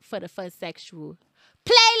for the Fun Sexual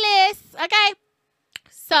playlist. Okay.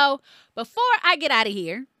 So before I get out of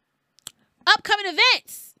here, upcoming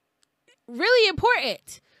events, really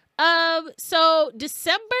important. So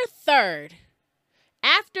December 3rd,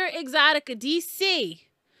 after Exotica DC,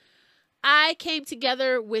 I came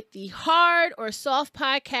together with the Hard or Soft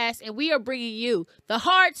podcast, and we are bringing you the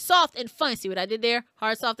Hard, Soft, and Fun. See what I did there?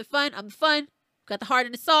 Hard, Soft, and Fun. I'm the fun. Got the hard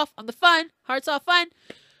and the soft. I'm the fun. Hard, soft, fun.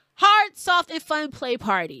 Hard, Soft, and Fun Play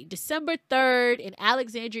Party. December 3rd in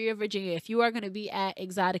Alexandria, Virginia. If you are going to be at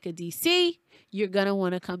Exotica DC, you're going to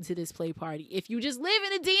want to come to this play party. If you just live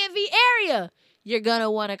in the DMV area, you're going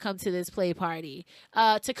to want to come to this play party.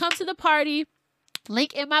 To come to the party,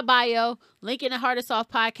 link in my bio, link in the Hard or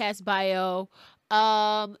Soft podcast bio. Fill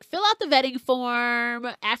out the vetting form.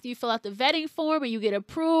 After you fill out the vetting form and you get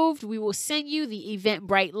approved, we will send you the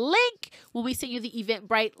Eventbrite link. When we send you the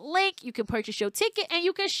Eventbrite link, you can purchase your ticket and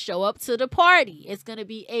you can show up to the party. It's going to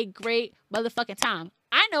be a great motherfucking time.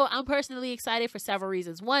 I know I'm personally excited for several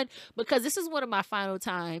reasons. One, because this is one of my final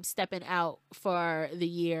times stepping out for the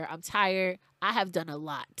year. I'm tired. I have done a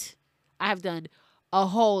lot. I have done a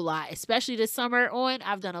whole lot, especially this summer on.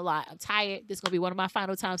 I've done a lot. I'm tired. This is going to be one of my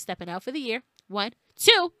final times stepping out for the year. 1,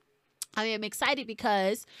 2. I am excited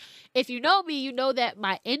because if you know me, you know that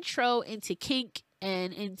my intro into kink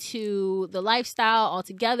and into the lifestyle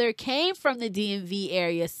altogether came from the DMV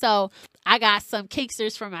area. So I got some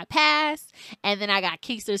kinksters from my past, and then I got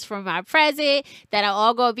kinksters from my present that are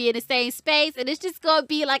all going to be in the same space. And it's just going to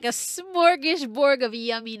be like a smorgasbord of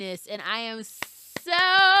yumminess. And I am so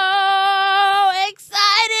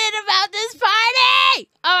excited about this party.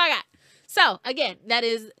 Oh my God. So again, that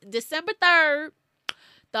is December 3rd.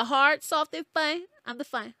 The hard, soft, and fun. I'm the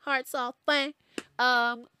fun. Hard, soft, fun.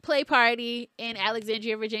 Play party in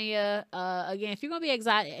Alexandria, Virginia. Again, if you're going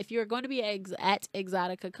to be at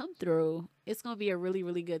Exotica, come through. It's going to be a really,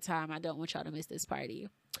 really good time. I don't want y'all to miss this party.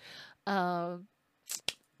 That's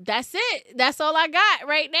it. That's all I got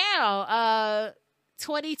right now.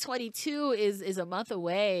 2022 is a month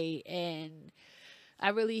away, and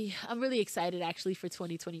I'm really excited actually for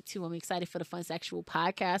 2022. I'm excited for the Fun Sexual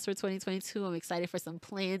podcast for 2022. I'm excited for some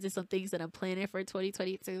plans and some things that I'm planning for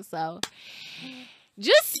 2022. So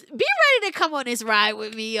just be ready to come on this ride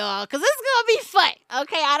with me, y'all, because it's going to be fun.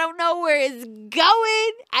 Okay, I don't know where it's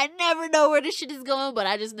going. I never know where this shit is going, but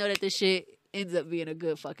I just know that this shit ends up being a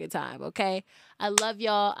good fucking time, okay? I love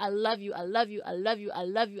y'all. I love you. I love you. I love you. I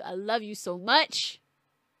love you. I love you so much.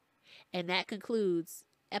 And that concludes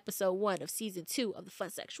episode 1 of season 2 of the Fun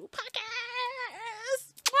Sexual Podcast.